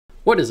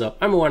What is up?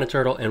 I'm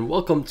Turtle, and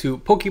welcome to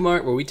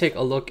Pokemart, where we take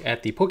a look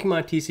at the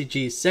Pokemon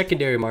TCG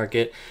secondary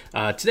market.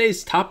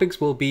 Today's topics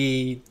will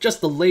be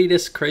just the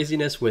latest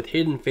craziness with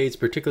Hidden Fates,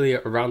 particularly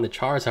around the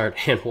Charizard,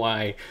 and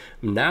why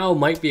now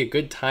might be a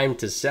good time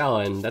to sell,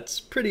 and that's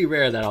pretty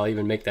rare that I'll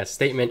even make that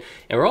statement.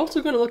 And we're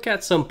also going to look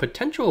at some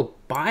potential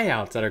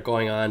buyouts that are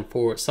going on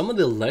for some of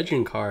the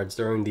legend cards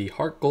during the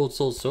Heart Gold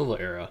Soul Silver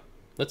era.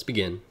 Let's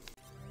begin.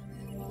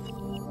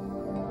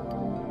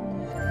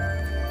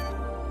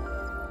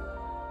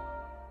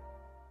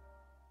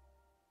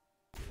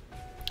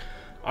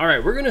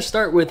 Alright, we're going to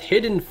start with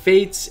Hidden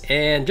Fates,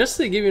 and just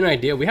to give you an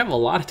idea, we have a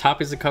lot of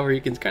topics to cover.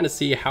 You can kind of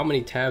see how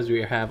many tabs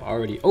we have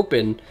already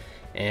open,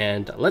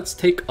 and let's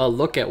take a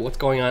look at what's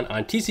going on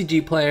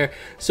TCG Player.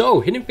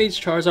 So, Hidden Fates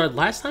Charizard,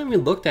 last time we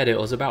looked at it,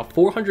 was about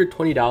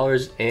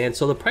 $420, and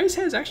so the price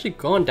has actually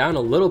gone down a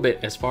little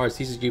bit as far as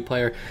TCG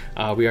Player.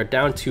 We are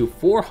down to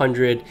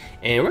 $400,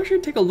 and we're actually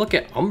going to take a look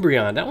at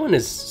Umbreon. That one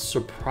is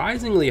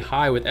surprisingly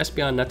high with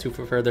Espeon not too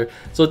further,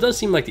 so it does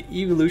seem like the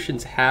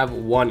evolutions have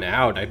won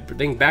out. I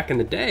think back in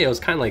the day, it was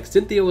kind of like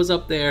Cynthia was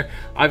up there,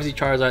 obviously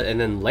Charizard, and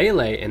then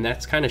Lele, and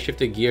that's kind of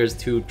shifted gears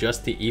to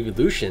just the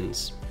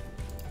evolutions.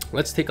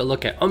 Let's take a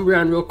look at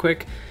Umbreon real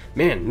quick.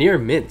 Man, near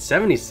mint,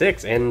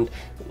 76, and a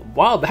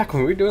while back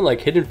when we were doing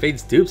like Hidden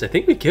Fates dupes, I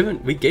think we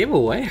gave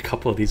away a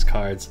couple of these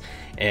cards,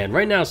 and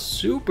right now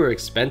super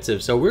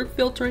expensive, so we're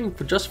filtering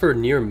just for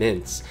near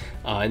mints,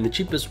 and the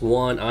cheapest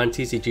one on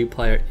TCG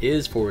Player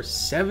is for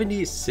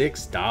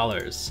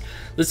 $76.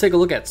 Let's take a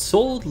look at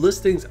sold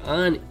listings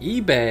on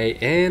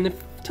eBay, and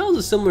it tells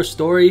a similar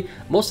story.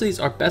 Most of these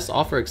are best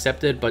offer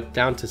accepted, but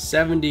down to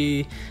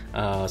 70,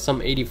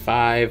 some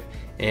 85.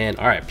 And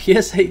alright,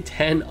 PSA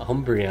 10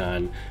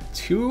 Umbreon,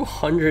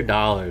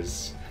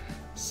 $200.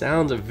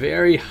 Sounds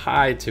very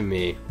high to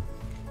me.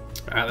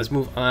 Alright, let's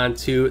move on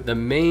to the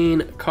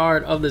main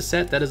card of the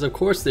set. That is, of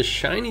course, the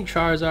shiny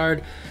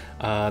Charizard.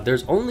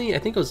 There's only, I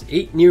think it was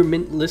 8 near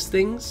mint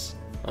listings.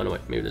 Oh no,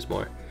 wait, maybe there's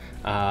more.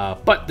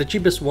 But the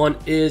cheapest one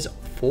is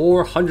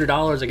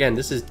 $400. Again,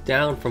 this is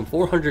down from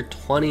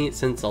 $420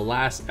 since the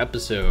last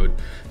episode,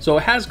 so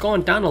it has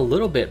gone down a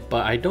little bit,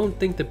 but I don't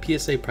think the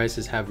PSA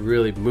prices have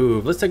really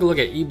moved. Let's take a look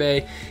at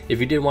eBay. If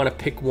you did want to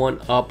pick one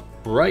up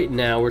right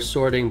now, we're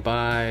sorting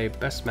by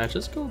best match.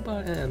 Let's go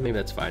by maybe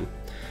that's fine.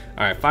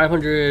 All right,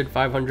 500,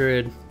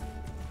 500.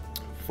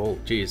 Oh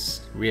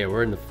geez, yeah,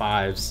 we're in the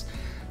fives.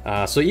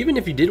 So even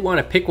if you did want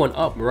to pick one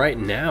up right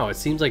now, it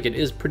seems like it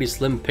is pretty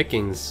slim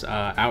pickings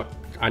out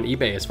on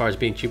eBay as far as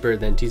being cheaper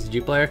than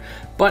TCG Player,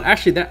 but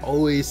actually that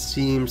always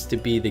seems to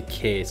be the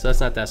case, so that's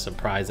not that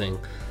surprising.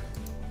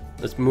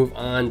 Let's move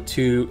on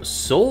to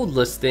sold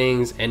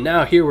listings, and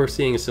now here we're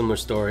seeing a similar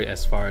story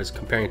as far as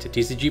comparing to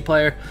TCG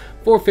Player.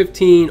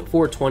 $415,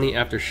 $420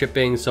 after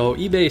shipping, so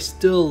eBay is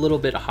still a little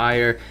bit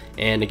higher,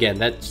 and again,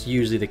 that's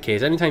usually the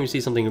case. Anytime you see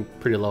something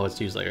pretty low,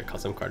 it's usually like a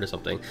custom card or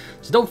something,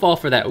 so don't fall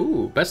for that.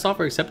 Ooh, best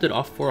offer accepted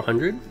off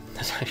 $400.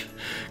 That's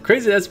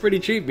crazy. That's pretty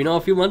cheap. You know,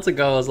 a few months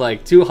ago it was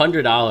like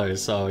 $200,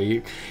 so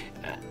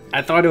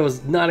I thought it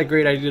was not a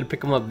great idea to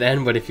pick them up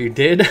then, but if you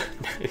did,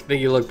 I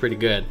think you look pretty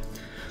good.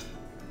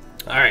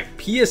 Alright,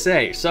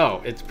 PSA.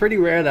 So it's pretty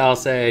rare that I'll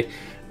say,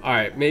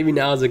 alright, maybe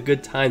now is a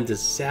good time to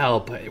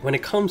sell, but when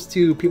it comes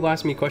to people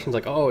asking me questions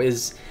like, oh,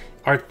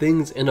 are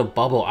things in a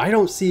bubble? I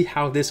don't see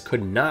how this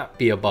could not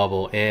be a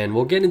bubble, and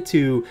we'll get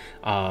into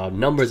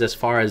numbers as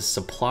far as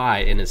supply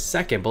in a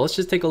second, but let's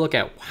just take a look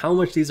at how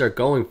much these are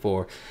going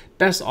for.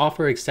 Best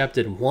offer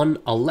accepted,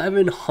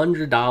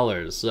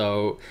 $1,100,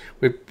 so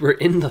we're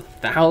in the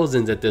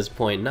thousands at this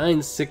point.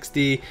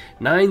 $960,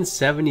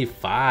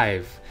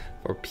 $975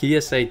 for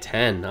PSA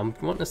 10. I'm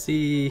wanting to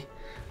see,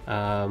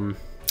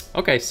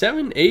 okay,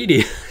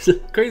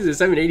 $780. Crazy,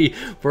 $780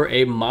 for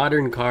a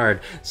modern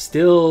card.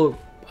 Still,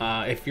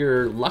 if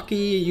you're lucky,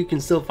 you can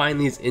still find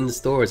these in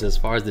stores as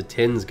far as the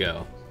tins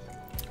go.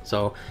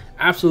 So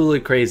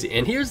absolutely crazy.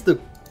 And here's the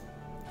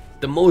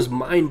most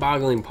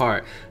mind-boggling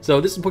part.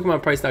 So this is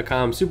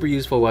PokemonPrice.com, super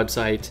useful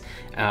website.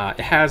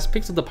 It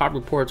picks up the pop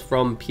reports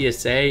from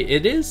PSA.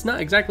 It is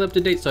not exactly up to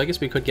date, so I guess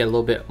we could get a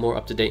little bit more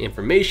up-to-date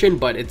information,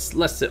 but it's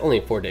only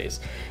 4 days.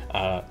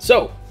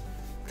 So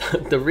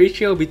the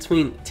ratio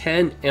between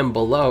 10 and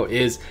below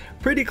is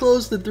pretty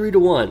close to 3 to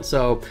 1.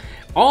 So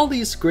all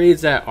these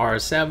grades that are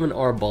 7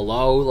 or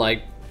below,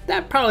 like,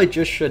 that probably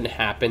just shouldn't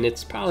happen.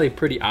 It's probably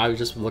pretty obvious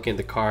just from looking at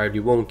the card.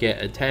 You won't get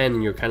a 10,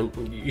 and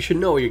you should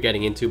know what you're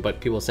getting into,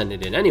 but people send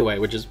it in anyway,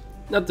 which is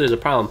not that there's a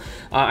problem.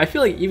 I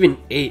feel like even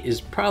 8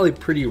 is probably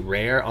pretty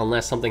rare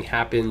unless something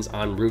happens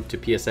en route to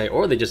PSA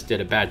or they just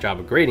did a bad job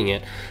of grading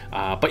it.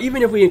 But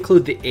even if we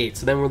include the 8,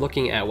 so then we're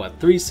looking at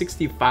what,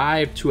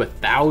 365 to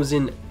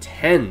 1,000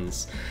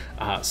 10s.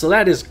 So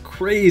that is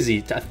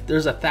crazy.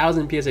 There's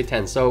 1,000 PSA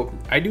 10s. So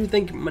I do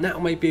think now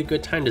might be a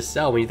good time to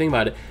sell. When you think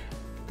about it,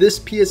 this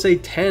PSA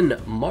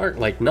 10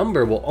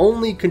 number will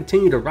only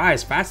continue to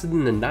rise faster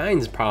than the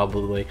 9s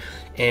probably,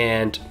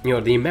 and you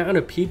know, the amount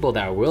of people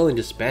that are willing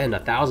to spend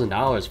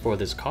 $1,000 for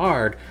this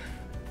card,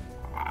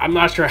 I'm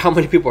not sure how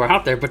many people are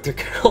out there, but there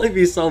can only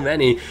be so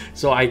many.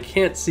 So I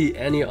can't see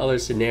any other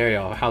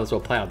scenario of how this will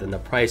play out. Then the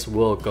price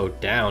will go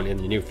down in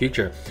the near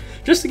future.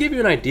 Just to give you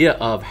an idea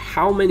of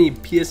how many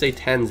PSA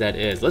 10s that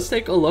is, let's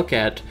take a look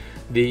at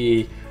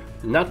the,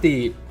 not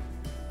the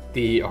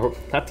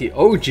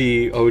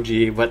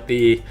OG, but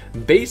the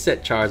base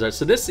set Charizard.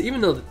 So this, even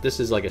though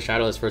this is like a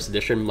Shadowless first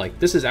edition, like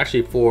this is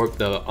actually for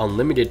the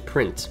unlimited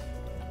print.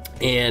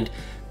 And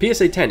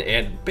PSA 10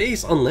 and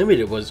base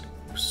unlimited was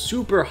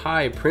super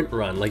high print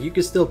run. Like you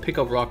could still pick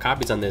up raw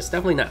copies on this,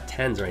 definitely not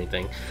 10s or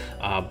anything,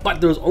 but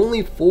there was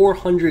only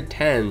 400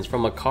 10s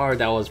from a card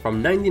that was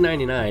from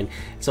 1999.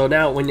 So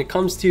now when it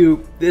comes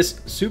to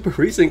this super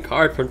recent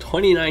card from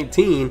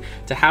 2019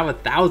 to have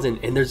 1,000,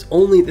 and there's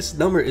only, this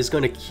number is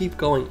going to keep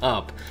going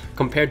up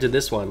compared to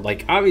this one.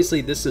 Like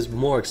obviously this is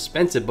more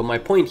expensive, but my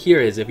point here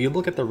is if you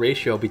look at the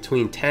ratio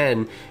between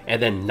 10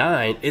 and then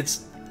 9,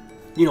 it's,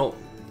 you know,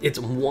 it's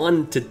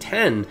 1 to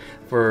 10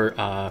 for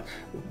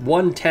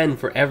 110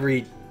 for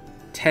every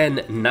 10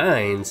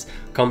 9s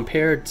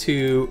compared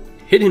to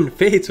Hidden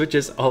Fates, which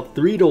is a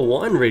 3 to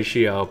 1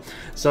 ratio.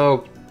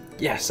 So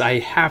yes, I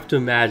have to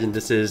imagine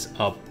this is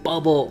a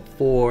bubble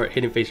for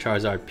Hidden Fates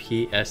Charizard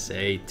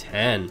PSA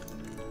 10.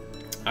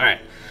 All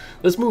right,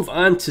 let's move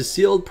on to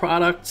sealed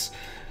products.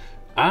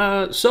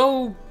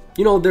 So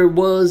you know, there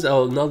was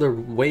another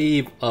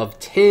wave of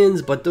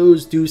tins, but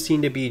those do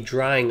seem to be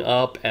drying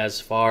up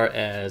as far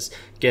as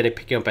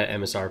picking up at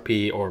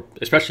MSRP, or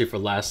especially for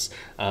less.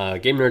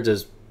 GameNerds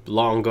is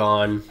long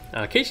gone.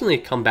 Occasionally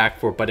come back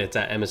for, but it's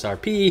at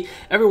MSRP.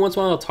 Every once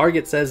in a while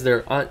Target says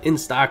they're in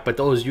stock, but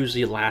those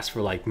usually last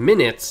for like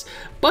minutes.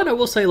 But I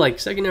will say, like,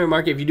 secondary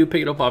market, if you do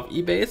pick it up off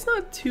eBay, it's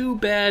not too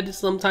bad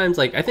sometimes.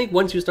 Like I think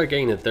once you start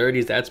getting to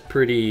 30s, that's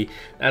pretty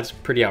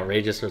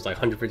outrageous. There's like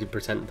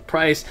 150% of the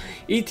price.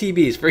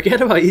 ETBs,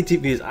 forget about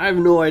ETBs. I have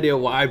no idea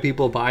why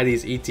people buy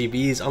these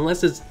ETBs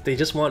unless they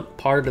just want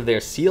part of their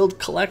sealed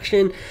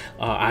collection.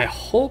 I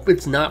hope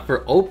it's not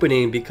for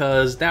opening,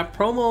 because that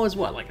promo is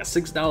what, like a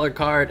 $6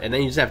 card, and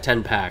then you just have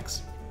 10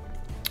 packs.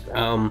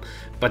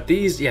 But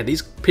these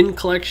pin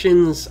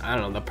collections, I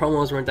don't know, the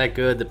promos weren't that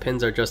good, the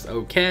pins are just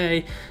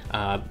okay.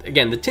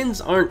 Again, the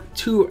tins aren't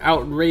too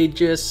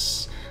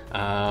outrageous.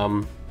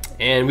 And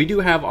we do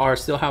have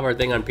still have our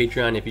thing on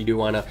Patreon. If you do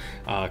want to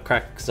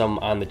crack some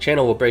on the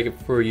channel, we'll break it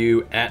for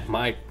you at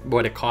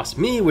what it cost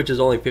me, which is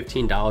only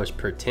 $15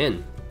 per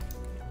tin.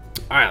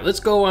 All right, let's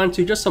go on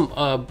to just some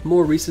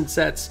more recent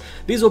sets.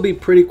 These will be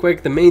pretty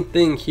quick. The main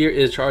thing here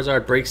is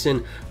Charizard breaks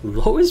in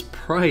lowest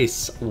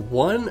price,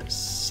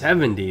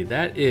 $170.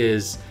 That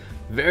is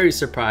very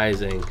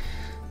surprising.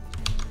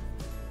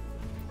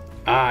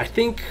 I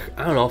think,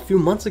 I don't know, a few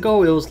months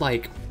ago it was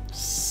like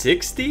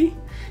 $60.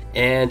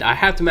 And I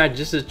have to imagine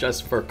this is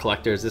just for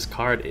collectors. This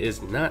card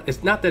is not,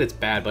 it's not that it's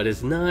bad, but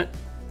it's not,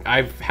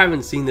 I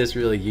haven't seen this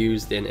really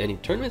used in any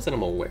tournaments that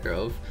I'm aware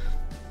of.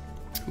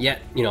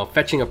 Yet, you know,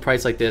 fetching a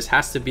price like this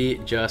has to be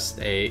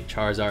just a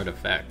Charizard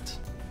effect.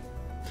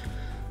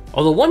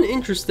 Although one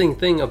interesting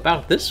thing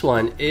about this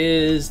one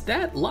is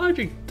that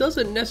logic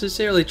doesn't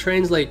necessarily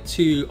translate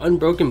to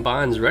Unbroken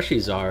Bond's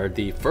Zard,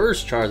 the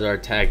first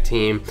Charizard tag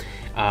team,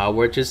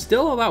 which is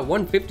still about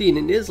 150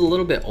 and it is a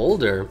little bit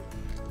older.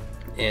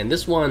 And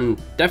this one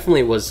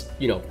definitely was,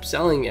 you know,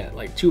 selling at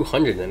like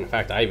 200. And in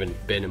fact, I even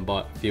bid and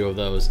bought a few of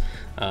those.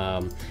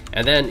 And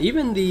then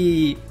even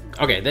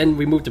okay, then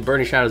we moved to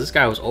Burning Shadows. This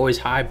guy was always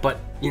high, but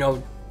you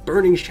know,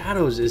 Burning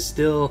Shadows is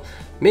still,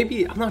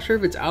 maybe, I'm not sure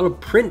if it's out of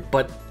print,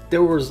 but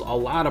there was a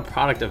lot of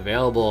product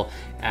available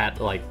at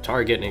like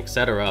Target and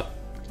etc.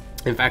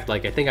 In fact,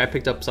 like I think I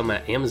picked up some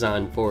at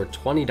Amazon for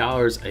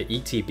 $20 a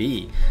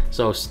ETB.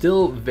 So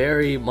still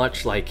very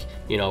much like,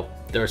 you know,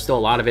 there's still a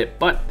lot of it,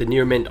 but the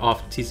near mint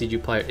off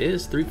TCG Player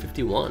is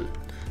 $351.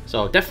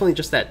 So definitely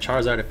just that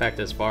Charizard effect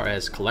as far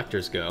as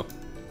collectors go.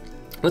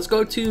 Let's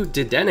go to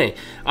Dedenne.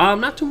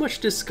 Not too much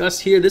to discuss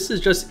here. This is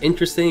just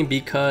interesting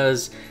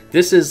because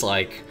this is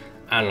like,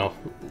 I don't know,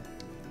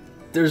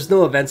 there's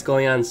no events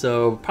going on,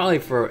 so probably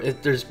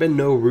there's been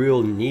no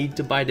real need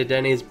to buy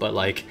Dedennes, but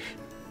like,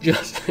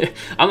 just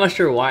I'm not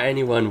sure why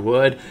anyone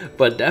would,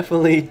 but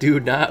definitely do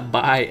not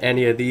buy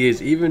any of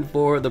these, even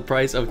for the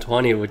price of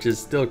 20, which is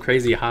still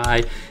crazy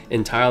high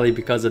entirely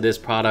because of this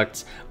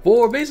product.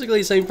 For basically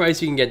the same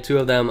price, you can get 2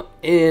 of them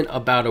in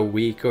about a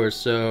week or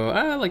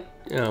so, like,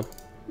 you know,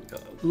 a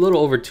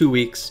little over 2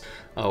 weeks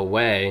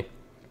away.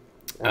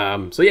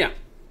 So yeah,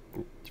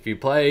 if you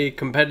play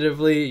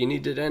competitively, you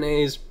need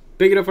Dedennes.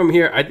 Pick it up from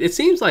here. It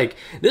seems like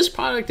this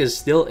product is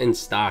still in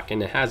stock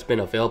and it has been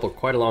available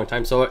quite a long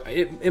time, so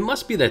it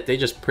must be that they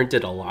just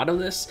printed a lot of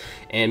this,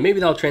 and maybe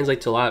that'll translate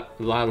to a lot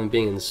of them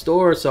being in the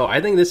store. So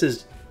I think this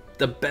is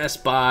the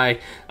best buy,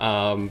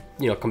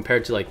 you know,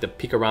 compared to like the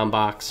Pika Round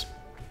box.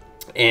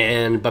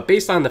 But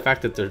based on the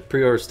fact that the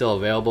pre-order is still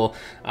available,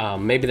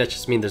 maybe that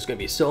just means there's going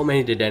to be so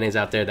many Dedennes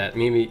out there that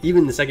maybe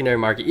even the secondary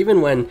market,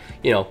 even when,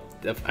 you know,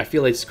 I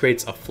feel like this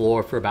creates a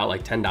floor for about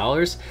like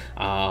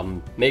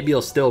 $10, maybe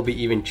it'll still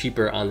be even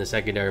cheaper on the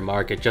secondary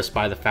market just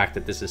by the fact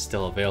that this is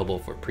still available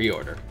for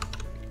pre-order.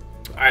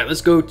 All right,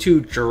 let's go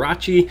to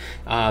Jirachi.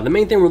 The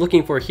main thing we're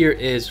looking for here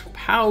is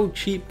how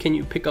cheap can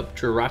you pick up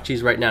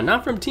Jirachis right now?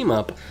 Not from Team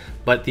Up,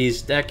 but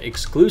these deck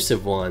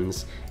exclusive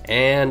ones.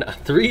 And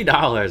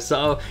 $3.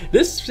 So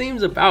this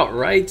seems about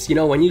right. You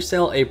know, when you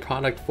sell a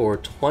product for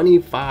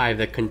 $25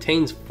 that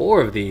contains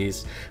 4 of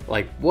these,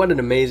 like what an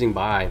amazing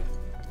buy.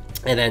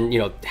 And then, you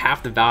know,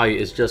 half the value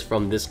is just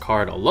from this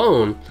card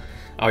alone.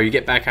 Or you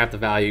get back half the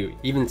value,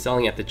 even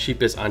selling at the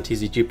cheapest on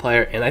TCG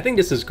Player. And I think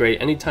this is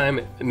great. Anytime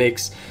it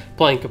makes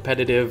playing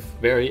competitive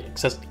very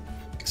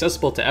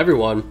accessible to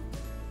everyone,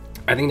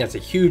 I think that's a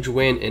huge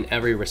win in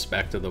every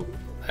respect.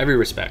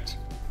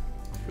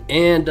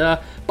 And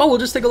but we'll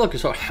just take a look.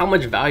 So how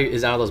much value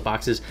is out of those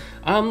boxes?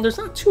 There's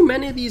not too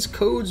many of these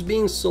codes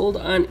being sold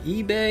on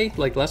eBay.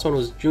 Like last one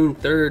was June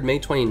 3rd, May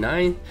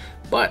 29th,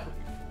 but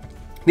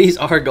these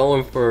are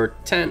going for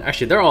 10.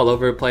 Actually, they're all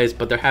over the place,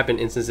 but there have been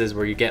instances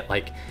where you get,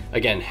 like,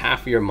 again,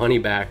 half your money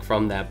back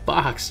from that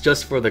box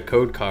just for the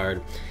code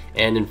card.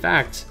 And in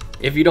fact,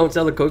 if you don't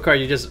sell the code card,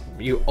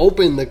 you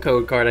open the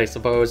code card, I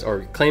suppose,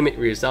 or claim it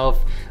for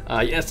yourself.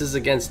 Yes, this is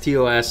against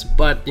TOS,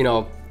 but you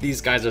know, these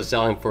guys are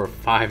selling for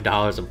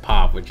 $5 a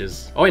pop, which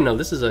is, oh wait, no,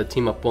 this is a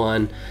Team Up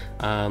one.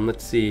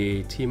 Let's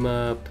see, Team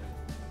Up.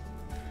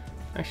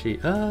 Actually,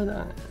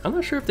 I'm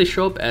not sure if they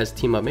show up as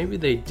Team Up. Maybe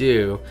they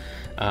do.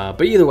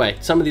 But either way,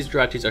 some of these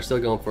Jirachis are still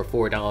going for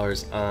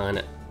 $4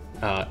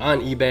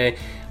 on eBay.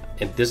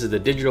 And this is the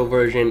digital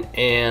version,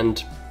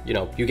 and you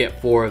know, you get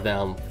 4 of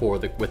them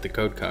with the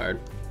code card.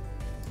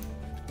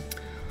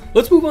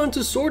 Let's move on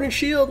to Sword and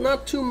Shield.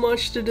 Not too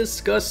much to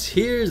discuss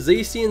here.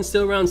 Zacian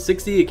still around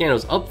 60. Again, it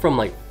was up from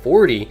like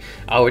 40,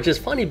 which is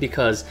funny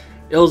because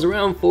it was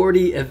around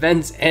 40,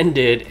 events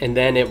ended, and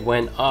then it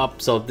went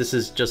up. So this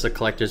is just a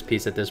collector's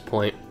piece at this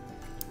point.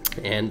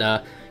 And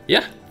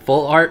yeah,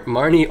 full art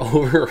Marnie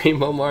over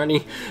Rainbow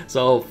Marnie.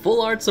 So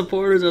full art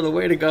supporters are the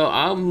way to go.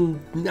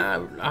 I'm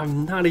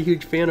not a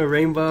huge fan of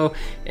Rainbow,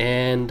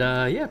 and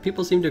yeah,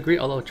 people seem to agree.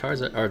 Although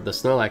Charizard or the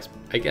Snorlax,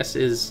 I guess,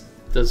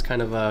 does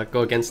kind of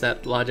go against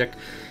that logic.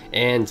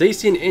 And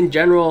Zacian in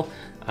general,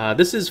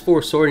 this is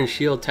for Sword and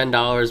Shield,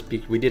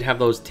 $10. We did have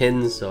those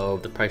tins, so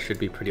the price should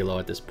be pretty low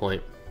at this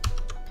point.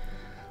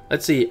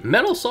 Let's see,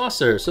 Metal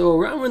Saucer. So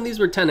around when these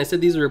were 10, I said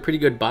these were a pretty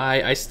good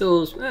buy. I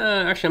still,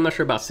 actually I'm not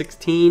sure about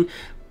 16,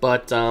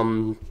 but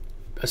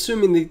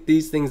assuming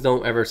these things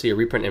don't ever see a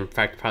reprint, in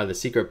fact probably the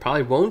secret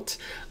probably won't.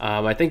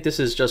 I think this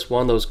is just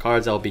one of those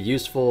cards that will be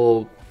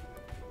useful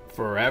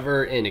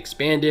forever and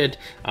expanded.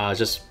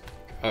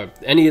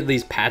 Any of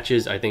these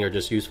patches I think are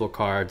just useful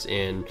cards,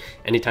 and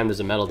anytime there's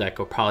a metal deck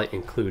I'll probably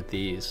include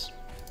these.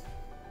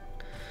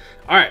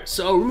 Alright,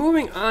 so we're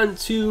moving on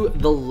to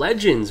the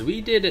Legends.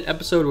 We did an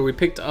episode where we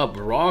picked up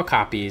raw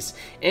copies,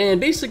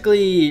 and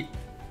basically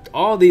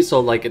all these, so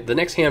like the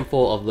next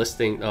handful of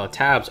listing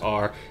tabs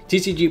are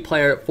TCG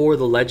Player for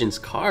the Legends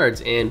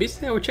cards, and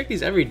basically I would check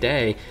these every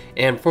day,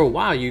 and for a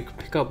while you could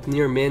pick up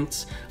near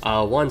mint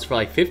ones for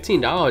like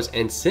 $15,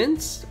 and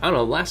since, I don't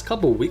know, last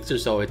couple weeks or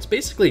so, it's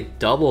basically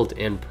doubled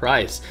in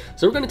price.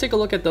 So we're going to take a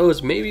look at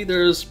those. Maybe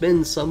there's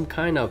been some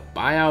kind of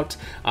buyout.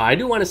 I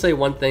do want to say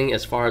one thing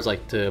as far as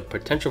like the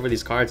potential for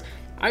these cards.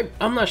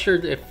 I'm not sure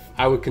if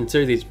I would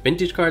consider these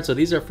vintage cards. So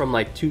these are from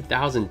like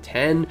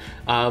 2010.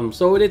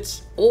 So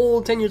it's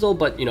old, 10 years old,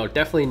 but you know,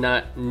 definitely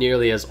not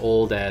nearly as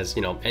old as,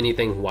 you know,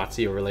 anything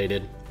WotC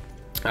related.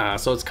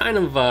 So it's kind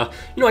of,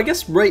 you know, I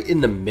guess right in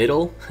the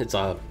middle. It's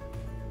a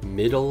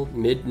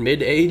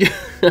mid age,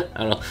 I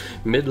don't know,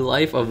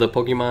 midlife of the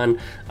Pokemon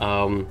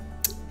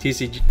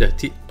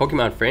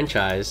Pokemon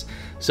franchise.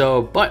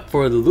 So, but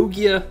for the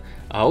Lugia,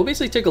 we'll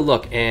basically take a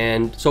look,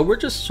 and so we're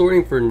just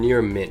sorting for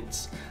near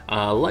mints.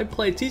 Light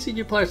play,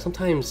 TCG Player,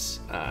 sometimes,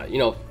 you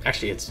know,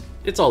 actually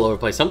it's all over the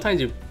place. Sometimes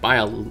you buy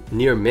a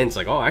near mint, it's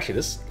like, oh, actually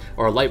this,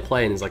 or a light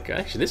play, and it's like,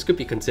 actually this could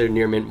be considered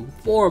near mint.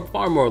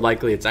 Far more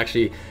likely it's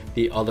actually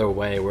the other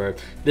way, where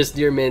this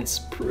near mint's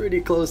pretty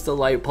close to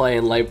light play,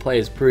 and light play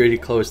is pretty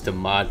close to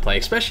mod play,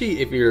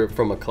 especially if you're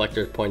from a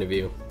collector's point of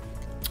view.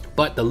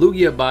 But the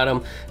Lugia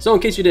bottom, so in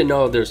case you didn't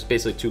know, there's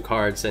basically 2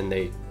 cards and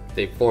they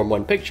form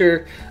one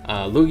picture.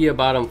 Lugia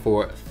bottom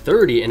for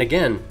 $30, and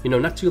again, you know,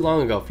 not too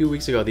long ago, a few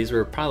weeks ago, these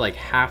were probably like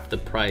half the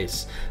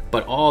price,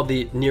 but all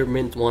the near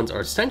mint ones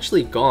are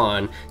essentially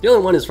gone. The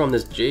only one is from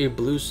this J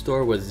Blue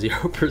store with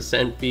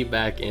 0%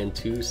 feedback and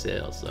 2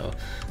 sales. So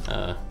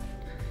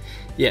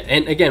yeah,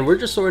 and again, we're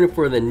just sorting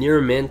for the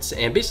near mints,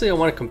 and basically I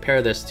want to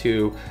compare this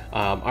to,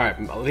 all right,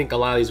 I think a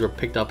lot of these were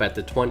picked up at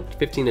the $15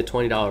 to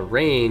 $20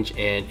 range,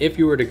 and if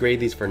you were to grade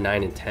these for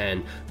 9 and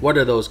 10, what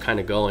are those kind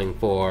of going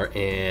for,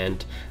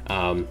 and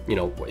you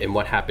know, and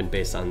what happened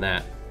based on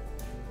that.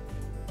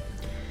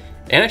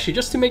 And actually,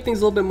 just to make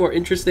things a little bit more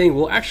interesting,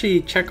 we'll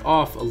actually check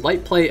off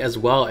light play as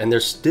well, and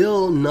there's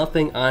still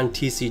nothing on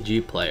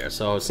TCG Player.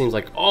 So it seems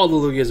like all the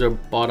Lugias are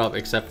bought up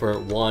except for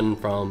one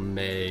from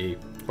a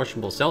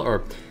questionable seller,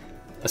 or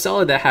a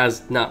seller that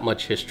has not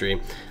much history.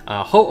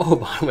 Ho-Oh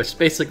bottom, which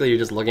basically you're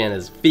just looking at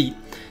his feet.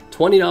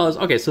 $20.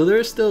 Okay, so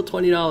there's still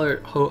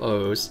 $20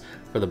 Ho-Ohs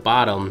for the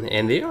bottom,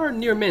 and they are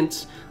near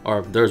mint,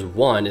 or there's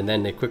one, and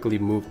then they quickly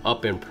move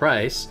up in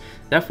price.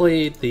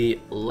 Definitely the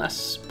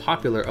less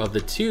popular of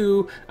the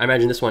two. I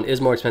imagine this one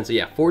is more expensive.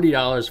 Yeah,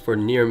 $40 for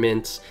near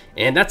mint,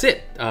 and that's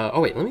it.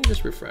 Oh wait, let me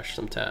just refresh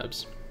some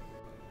tabs.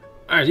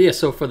 All right, yeah,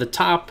 so for the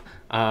top,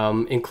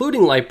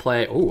 including light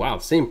play, oh wow,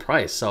 same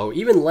price. So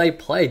even light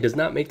play does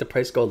not make the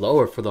price go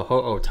lower for the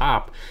Ho-Oh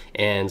top,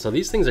 and so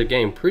these things are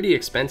getting pretty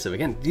expensive.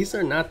 Again, these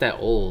are not that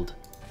old.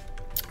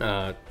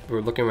 We're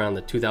looking around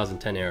the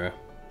 2010 era.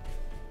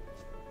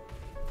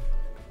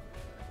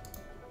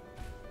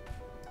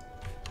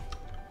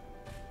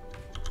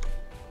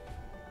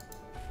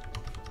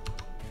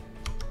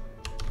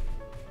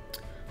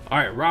 All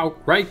right,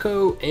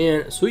 Raikou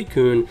and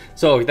Suicune.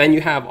 So then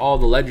you have all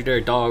the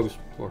legendary dogs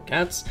or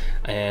cats,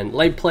 and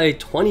light play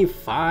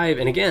 25.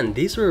 And again,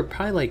 these were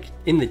probably like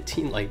in the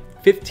teen, like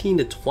 15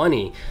 to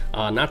 20,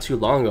 not too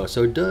long ago.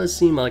 So it does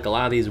seem like a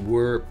lot of these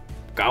were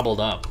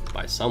gobbled up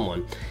by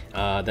someone.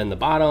 Then the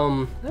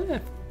bottom,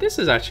 this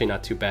is actually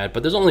not too bad,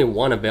 but there's only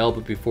one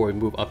available before we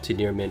move up to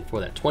near mint for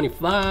that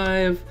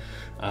 25.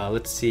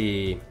 Let's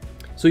see.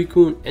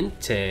 Suicune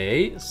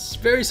Entei,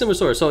 very similar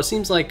story. So it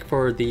seems like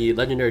for the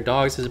legendary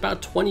dogs, it's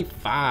about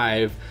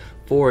 25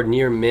 for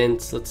near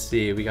mint. Let's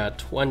see, we got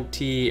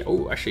 20,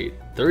 oh, actually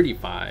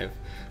 35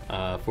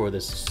 for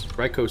this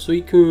Raikou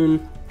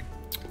Suicune,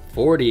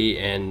 40,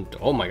 and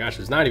oh my gosh,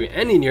 there's not even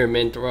any near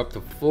mint. We're up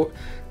to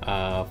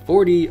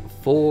 40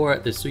 for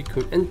the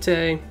Suicune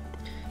Entei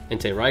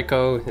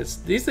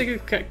Raikou. These things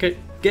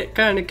get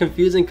kind of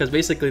confusing because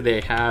basically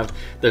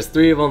there's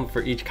 3 of them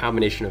for each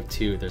combination of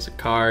 2. There's a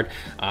card,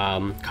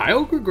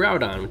 Kyogre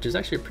Groudon, which is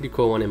actually a pretty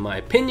cool one in my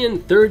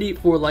opinion. 30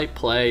 for light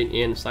play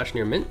and /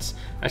 near mint.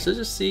 I should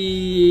just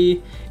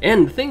see,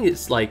 and the thing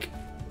is, like,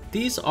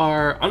 these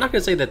are, I'm not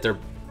gonna say that they're,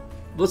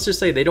 let's just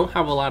say they don't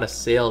have a lot of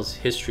sales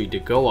history to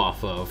go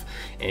off of,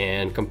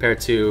 and compared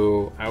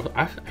to,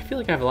 I feel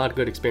like I have a lot of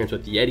good experience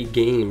with Yeti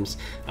games.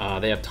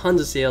 They have tons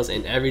of sales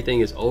and everything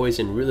is always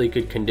in really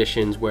good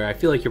conditions, where I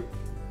feel like you're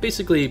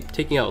basically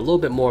taking out a little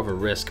bit more of a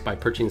risk by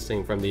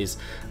purchasing from these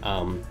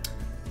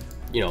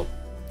you know,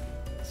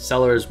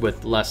 sellers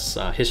with less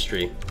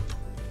history.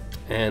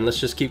 And let's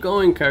just keep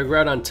going.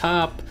 Kyogre on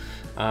top.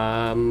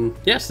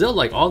 Yeah, still,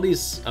 like, all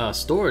these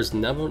stores,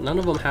 none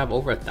of them have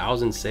over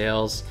 1,000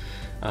 sales.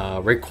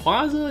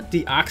 Rayquaza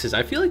Deoxys,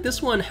 I feel like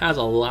this one has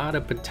a lot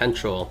of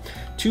potential.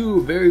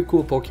 2 very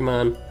cool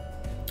Pokemon.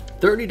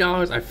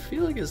 $30, I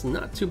feel like it's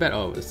not too bad.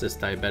 Oh, it's this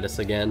Diabetes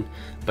again.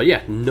 But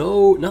yeah,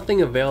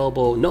 nothing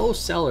available, no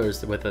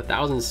sellers with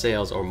 1,000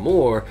 sales or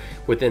more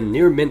within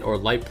near mint or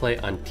light play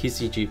on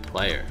TCG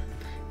Player.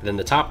 And then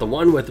the top, the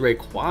one with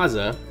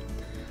Rayquaza.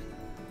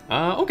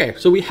 Okay,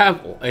 so we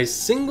have a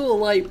single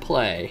light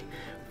play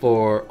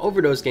for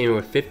Overdose Gaming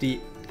with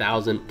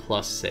 50,000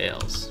 plus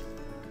sales.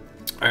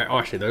 All right, oh,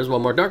 actually, there's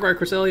one more. Darkrai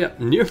Cresselia,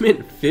 near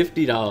mint,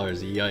 $50.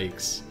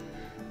 Yikes,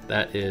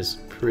 that is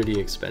pretty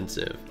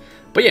expensive.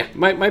 But yeah,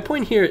 my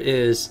point here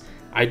is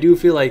I do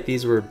feel like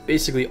these were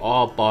basically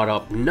all bought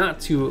up not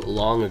too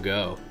long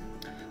ago.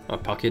 Oh,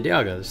 Palkia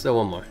Dialga, there's still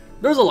one more.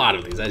 There's a lot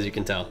of these, as you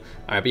can tell.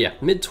 All right, but yeah,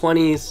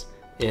 mid-20s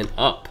and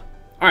up.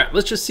 All right,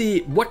 let's just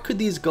see what could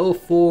these go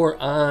for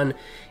on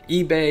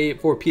eBay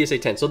for PSA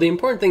 10. So the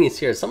important thing is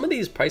here, some of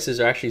these prices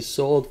are actually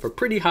sold for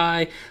pretty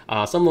high.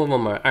 Some of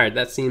them are, all right,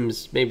 that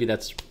seems, maybe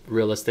that's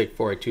realistic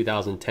for a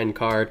 2010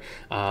 card.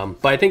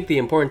 But I think the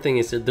important thing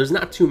is that there's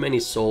not too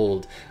many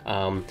sold.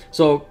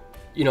 So,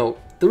 you know,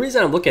 the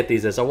reason I look at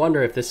these is I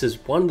wonder if this is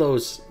one of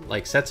those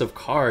like sets of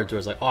cards where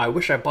it's like, oh, I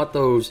wish I bought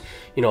those,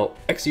 you know,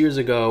 X years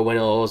ago when it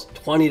was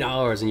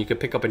 $20 and you could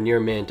pick up a near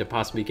mint to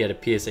possibly get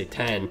a PSA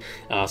 10.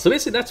 So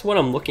basically that's what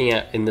I'm looking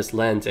at in this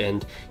lens,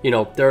 and you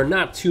know, there are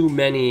not too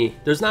many,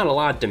 there's not a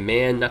lot of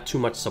demand, not too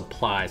much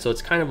supply. So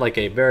it's kind of like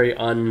a very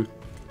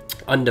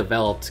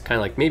undeveloped, kind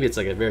of like, maybe it's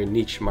like a very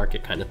niche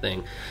market kind of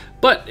thing.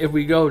 But if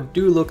we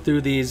do look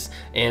through these,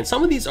 and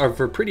some of these are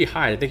for pretty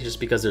high, I think just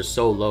because they're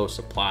so low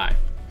supply.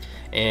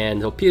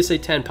 And so PSA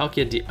 10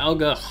 Palkia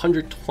Dialga,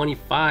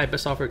 125,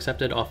 best offer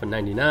accepted, off of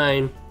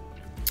 99.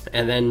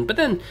 And then, but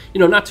then, you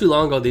know, not too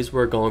long ago, these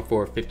were going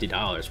for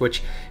 $50,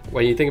 which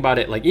when you think about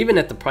it, like even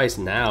at the price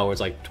now,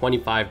 it's like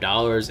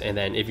 $25. And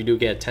then if you do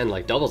get 10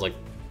 like doubles, like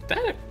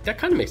that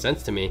kind of makes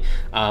sense to me.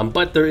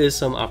 But there is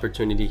some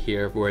opportunity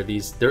here where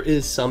there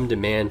is some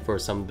demand for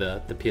some of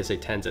the PSA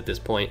 10s at this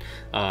point,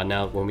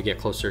 now when we get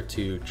closer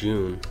to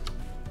June.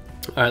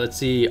 All right, let's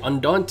see,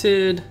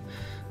 Undaunted.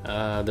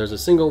 There's a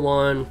single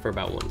one for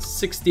about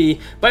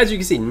 160, but as you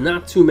can see,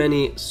 not too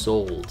many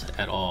sold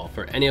at all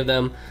for any of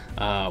them.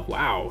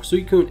 Wow,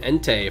 Suicune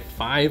Entei,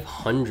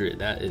 500.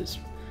 That is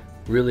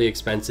really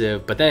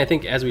expensive. But then I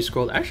think as we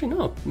scroll, actually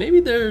no, maybe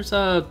there's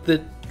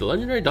the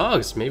legendary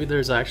dogs. Maybe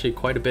there's actually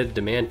quite a bit of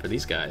demand for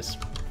these guys.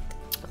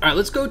 All right,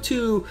 let's go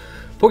to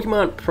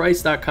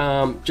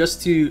PokemonPrice.com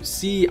just to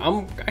see.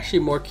 I'm actually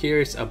more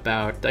curious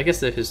about, I guess,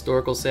 the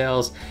historical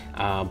sales,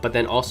 but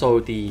then also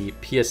the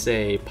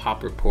PSA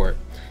pop report.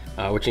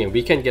 which again,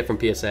 we can get from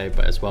PSA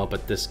but as well,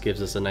 but this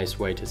gives us a nice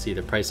way to see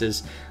the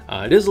prices.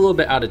 It is a little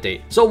bit out of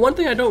date. So one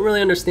thing I don't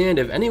really understand,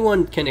 if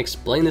anyone can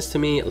explain this to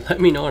me, let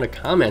me know in a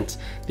comment.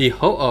 The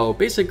Ho-Oh,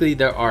 basically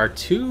there are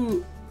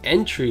 2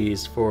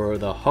 entries for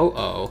the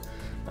Ho-Oh.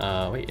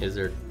 Wait, is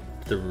there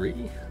 3?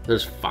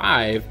 There's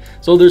 5.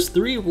 So there's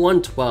 3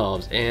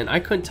 112s, and I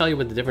couldn't tell you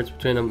what the difference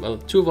between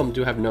them. 2 of them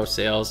do have no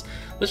sales.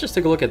 Let's just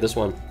take a look at this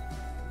one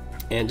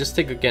and just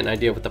get an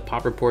idea of what the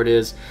pop report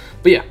is.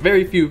 But yeah,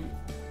 very few.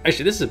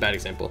 Actually, this is a bad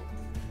example.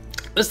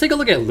 Let's take a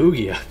look at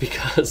Lugia,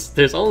 because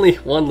there's only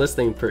 1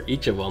 listing for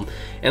each of them,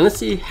 and let's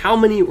see how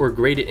many were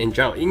graded in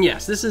general. And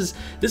yes, this is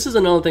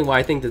another thing why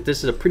I think that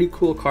this is a pretty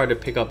cool card to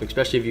pick up,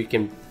 especially if you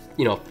can,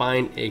 you know,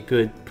 find a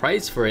good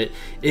price for it.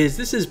 Is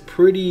this is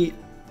pretty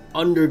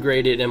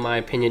undergraded in my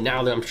opinion.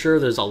 Now I'm sure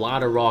there's a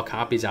lot of raw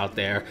copies out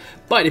there,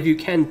 but if you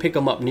can pick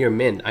them up near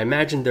mint, I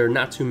imagine there are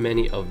not too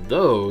many of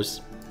those,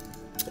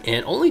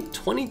 and only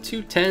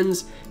 22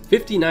 10s,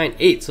 59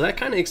 8. So that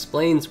kind of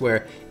explains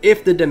where,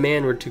 if the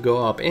demand were to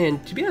go up,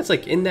 and to be honest,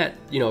 like in that,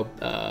 you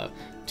know,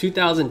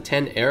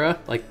 2010 era,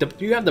 like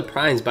you have the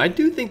primes, but I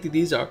do think that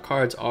these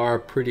cards are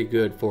pretty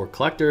good for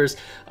collectors.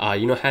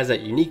 You know, has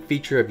that unique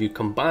feature of you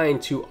combine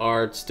 2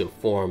 arts to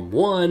form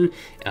 1,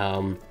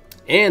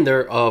 and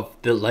they're of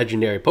the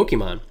legendary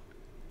Pokemon.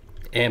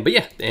 And but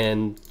yeah,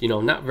 and you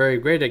know, not very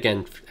great.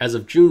 Again, as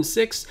of June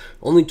 6th,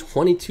 only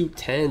 22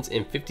 10s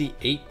and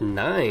 58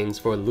 9s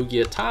for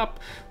Lugia top.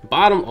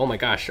 Bottom, oh my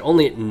gosh,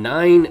 only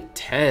 9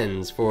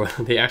 10s for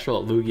the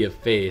actual Lugia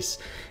face.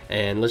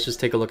 And let's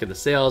just take a look at the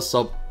sales.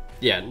 So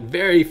yeah,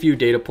 very few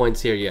data points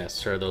here. Yes,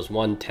 sure, those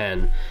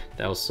 110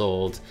 that was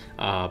sold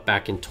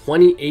back in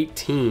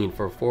 2018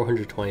 for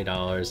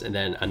 $420, and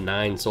then a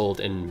 9 sold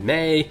in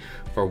May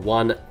for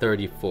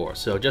 $134.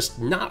 So just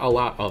not a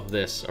lot of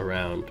this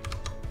around.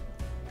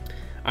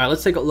 All right,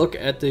 let's take a look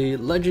at the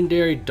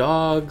legendary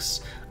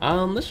dogs.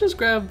 Let's just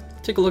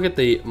take a look at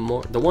the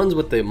ones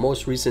with the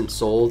most recent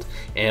sold,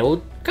 and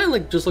we'll kind of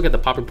like just look at the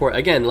pop report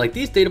again. Like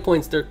these data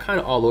points, they're kind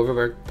of all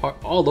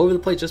over the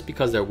place, just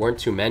because there weren't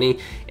too many.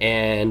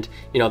 And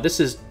you know, this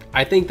is,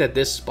 I think that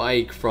this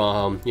spike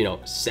from, you know,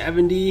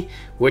 70,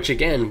 which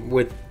again,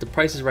 with the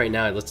prices right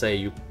now, let's say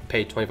you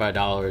pay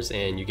 $25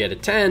 and you get a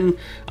 10,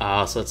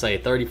 so let's say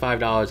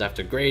 $35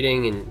 after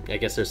grading, and I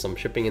guess there's some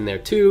shipping in there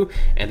too,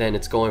 and then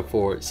it's going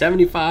for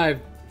 75.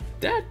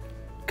 That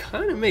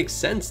kind of makes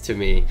sense to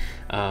me.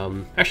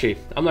 Actually,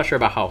 I'm not sure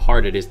about how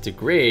hard it is to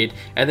grade.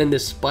 And then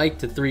this spike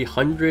to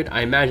 300,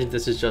 I imagine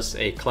this is just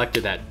a collector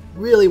that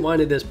really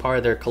wanted this part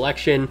of their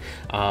collection,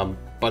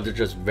 but there's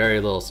just very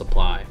little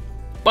supply.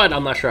 But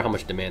I'm not sure how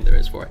much demand there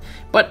is for it.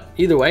 But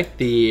either way,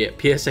 the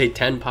PSA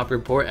 10 pop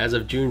report as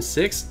of June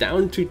 6th,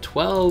 down to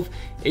 12,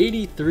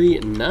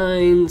 83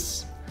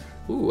 9s.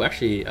 Ooh,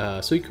 actually,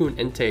 Suicune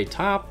Entei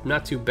top,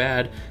 not too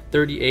bad,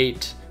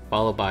 38,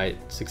 followed by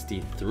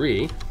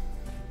 63.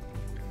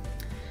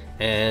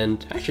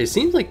 And actually, it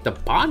seems like the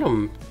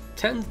bottom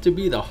tends to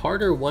be the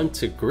harder one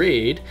to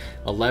grade,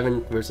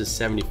 11 versus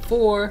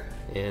 74.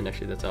 And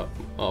actually, that's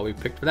all we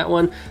picked for that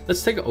one.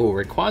 Let's take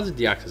Rayquaza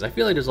Deoxys. I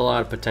feel like there's a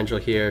lot of potential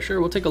here. Sure,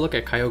 we'll take a look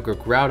at Kyogre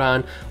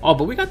Groudon. Oh,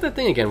 but we got that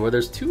thing again where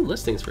there's 2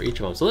 listings for each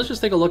of them. So let's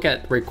just take a look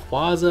at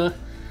Rayquaza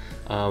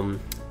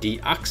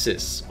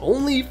Deoxys.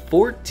 Only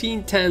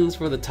 14 10s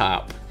for the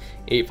top,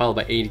 8 followed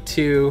by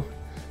 82.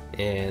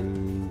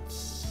 And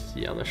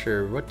yeah, I'm not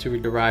sure what to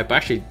derive, but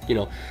actually, you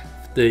know,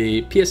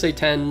 the PSA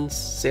 10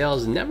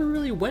 sales never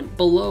really went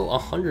below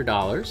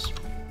 $100.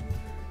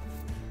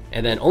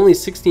 And then only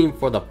 16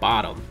 for the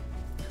bottom.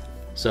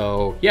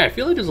 So yeah, I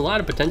feel like there's a lot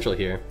of potential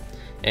here.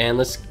 And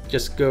let's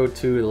just go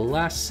to the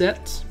last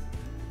set.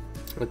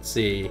 Let's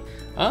see.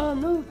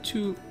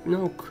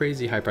 No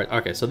crazy high price.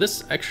 Okay, so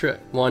this extra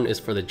one is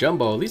for the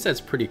jumbo. At least that's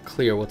pretty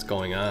clear what's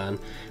going on.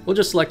 We'll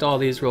just select all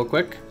these real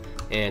quick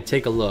and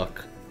take a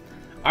look.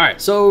 All right,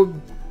 so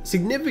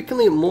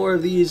significantly more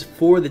of these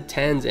for the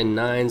 10s and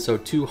 9s, so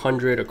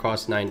 200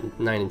 across 9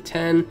 and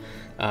 10.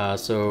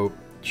 So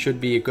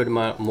should be a good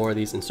amount more of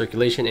these in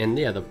circulation, and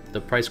yeah,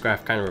 the price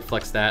graph kind of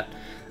reflects that.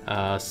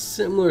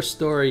 Similar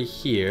story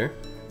here.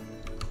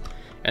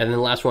 And then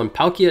the last one,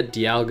 Palkia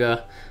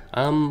Dialga.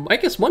 I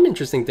guess one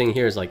interesting thing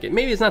here is like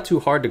maybe it's not too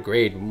hard to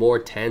grade more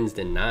 10s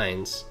than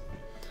 9s.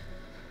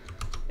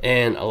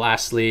 And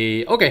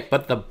lastly, okay,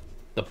 but the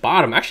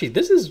bottom, actually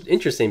this is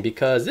interesting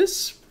because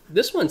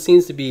this one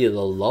seems to be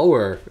the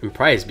lower in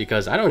price,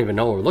 because I don't even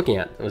know what we're looking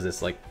at. Was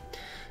this like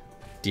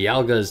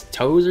Dialga's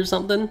toes or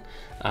something?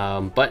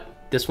 But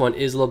this one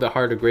is a little bit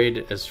harder to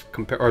grade as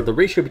or the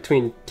ratio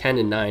between 10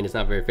 and 9 is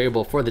not very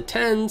favorable for the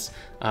 10s.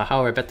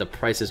 However, I bet the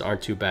prices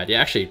aren't too bad. Yeah,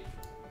 actually,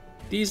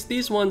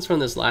 these ones from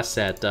this last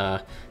set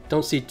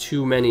don't see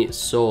too many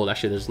sold.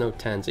 Actually, there's no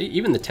 10s.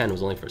 Even the 10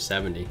 was only for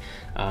 70.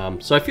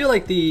 So I feel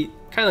like the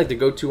kind of like the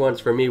go-to ones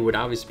for me would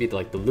obviously be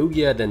like the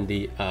Lugia, then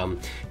the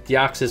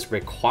Deoxys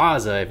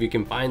Rayquaza. If you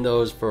can find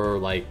those for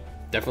like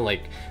definitely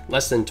like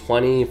less than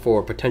 20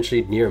 for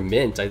potentially near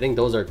mint, I think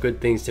those are good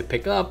things to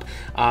pick up,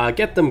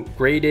 get them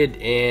graded,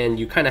 and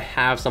you kind of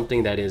have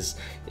something that is,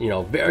 you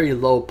know, very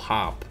low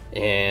pop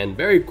and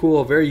very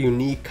cool, very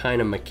unique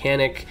kind of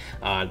mechanic.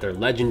 They're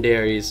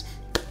legendaries.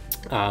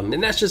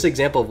 And that's just an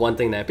example of one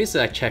thing that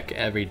basically I check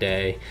every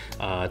day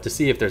to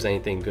see if there's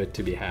anything good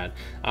to be had.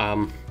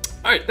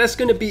 Alright, that's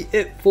going to be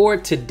it for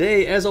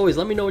today. As always,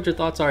 let me know what your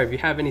thoughts are if you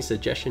have any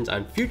suggestions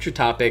on future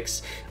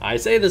topics. I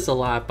say this a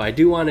lot, but I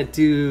do want to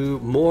do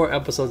more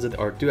episodes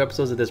or do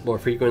episodes of this more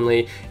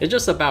frequently. It's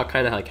just about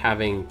kind of like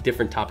having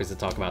different topics to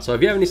talk about. So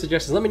if you have any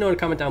suggestions, let me know in a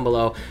comment down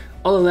below.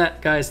 Other than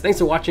that, guys, thanks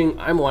for watching.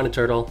 I'm Wanted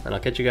Turtle, and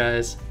I'll catch you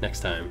guys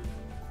next time.